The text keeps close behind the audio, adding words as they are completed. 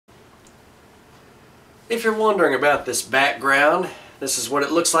If you're wondering about this background, this is what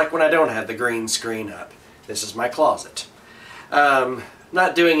it looks like when I don't have the green screen up. This is my closet.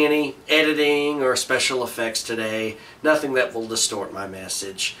 Not doing any editing or special effects today. Nothing that will distort my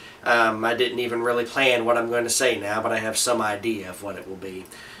message. I didn't even really plan what I'm going to say now, but I have some idea of what it will be.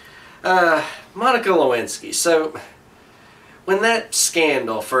 Monica Lewinsky. So, when that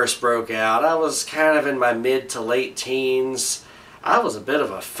scandal first broke out, I was kind of in my mid to late teens. I was a bit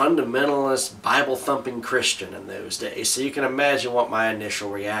of a fundamentalist, Bible-thumping Christian in those days, so you can imagine what my initial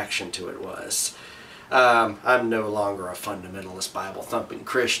reaction to it was. I'm no longer a fundamentalist, Bible-thumping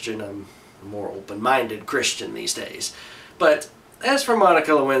Christian. I'm a more open-minded Christian these days. But as for Monica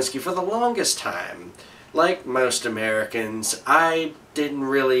Lewinsky, for the longest time, like most Americans, I didn't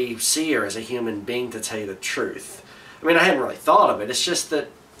really see her as a human being, to tell you the truth. I mean, I hadn't really thought of it. It's just that,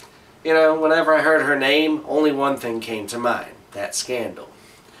 you know, whenever I heard her name, only one thing came to mind: that scandal.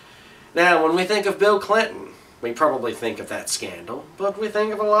 Now, when we think of Bill Clinton, we probably think of that scandal, but we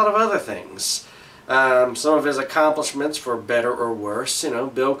think of a lot of other things. Some of his accomplishments, for better or worse. You know,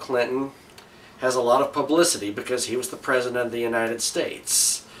 Bill Clinton has a lot of publicity because he was the President of the United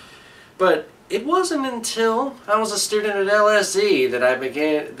States. But it wasn't until I was a student at LSE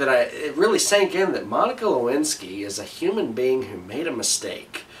that it really sank in that Monica Lewinsky is a human being who made a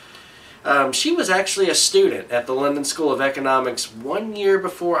mistake. She was actually a student at the London School of Economics 1 year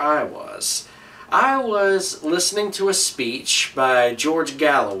before I was. I was listening to a speech by George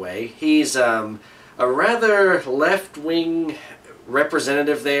Galloway. He's a rather left-wing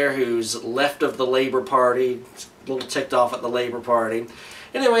representative there who's left of the Labour Party, a little ticked off at the Labour Party.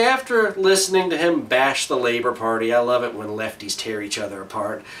 Anyway, after listening to him bash the Labour Party — I love it when lefties tear each other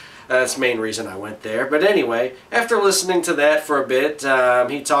apart. That's the main reason I went there. But anyway, after listening to that for a bit,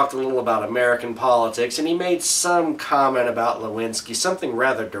 he talked a little about American politics, and he made some comment about Lewinsky, something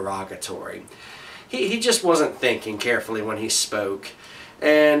rather derogatory. He just wasn't thinking carefully when he spoke.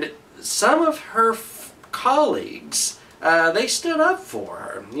 And some of her colleagues, they stood up for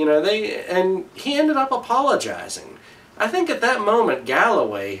her. You know, and he ended up apologizing. I think at that moment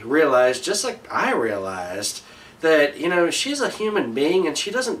Galloway realized, just like I realized, that, you know, she's a human being and she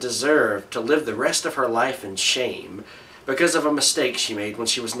doesn't deserve to live the rest of her life in shame because of a mistake she made when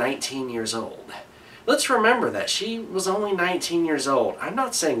she was 19 years old. Let's remember that. She was only 19 years old. I'm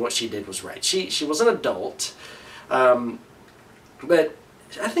not saying what she did was right. She was an adult. But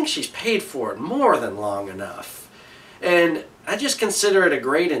I think she's paid for it more than long enough. And I just consider it a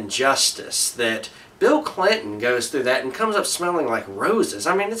great injustice that Bill Clinton goes through that and comes up smelling like roses.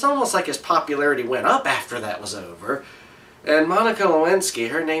 I mean, it's almost like his popularity went up after that was over. And Monica Lewinsky,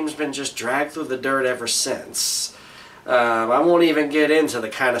 her name's been just dragged through the dirt ever since. I won't even get into the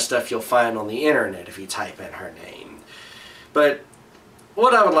kind of stuff you'll find on the internet if you type in her name. But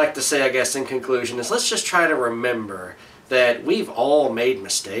what I would like to say, I guess, in conclusion, is let's just try to remember that we've all made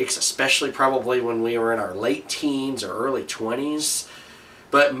mistakes, especially probably when we were in our late teens or early 20s.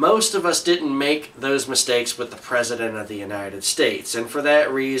 But most of us didn't make those mistakes with the President of the United States. And for that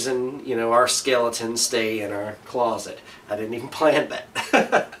reason, you know, our skeletons stay in our closet. I didn't even plan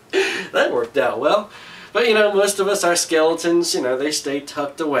that. That worked out well. But, you know, most of us, our skeletons, you know, they stay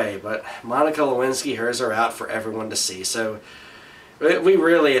tucked away. But Monica Lewinsky, hers are out for everyone to see. So we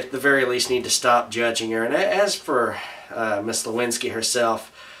really, at the very least, need to stop judging her. And as for Miss Lewinsky herself,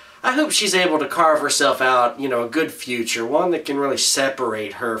 I hope she's able to carve herself out, you know, a good future, one that can really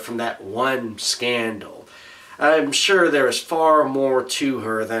separate her from that one scandal. I'm sure there is far more to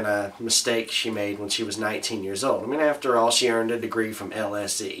her than a mistake she made when she was 19 years old. I mean, after all, she earned a degree from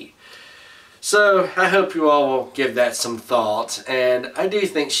LSE. So, I hope you all will give that some thought, and I do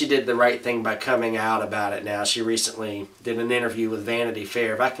think she did the right thing by coming out about it now. She recently did an interview with Vanity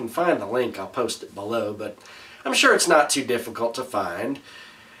Fair. If I can find the link, I'll post it below, but I'm sure it's not too difficult to find.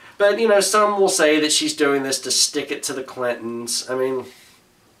 But, you know, some will say that she's doing this to stick it to the Clintons. I mean,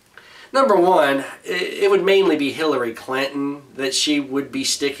 number one, it would mainly be Hillary Clinton that she would be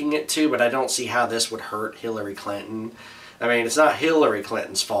sticking it to, but I don't see how this would hurt Hillary Clinton. I mean, it's not Hillary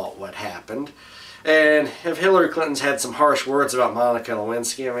Clinton's fault what happened. And if Hillary Clinton's had some harsh words about Monica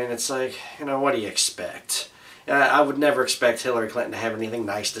Lewinsky, I mean, it's like, you know, what do you expect? I would never expect Hillary Clinton to have anything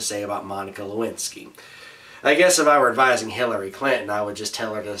nice to say about Monica Lewinsky. I guess if I were advising Hillary Clinton, I would just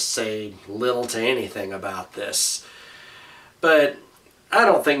tell her to say little to anything about this. But I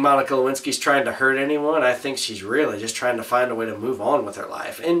don't think Monica Lewinsky's trying to hurt anyone. I think she's really just trying to find a way to move on with her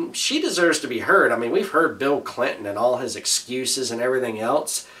life. And she deserves to be heard. I mean, we've heard Bill Clinton and all his excuses and everything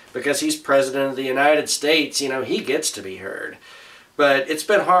else. Because he's President of the United States, you know, he gets to be heard. But it's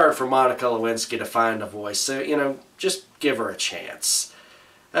been hard for Monica Lewinsky to find a voice. So, you know, just give her a chance.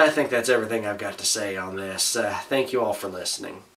 I think that's everything I've got to say on this. Thank you all for listening.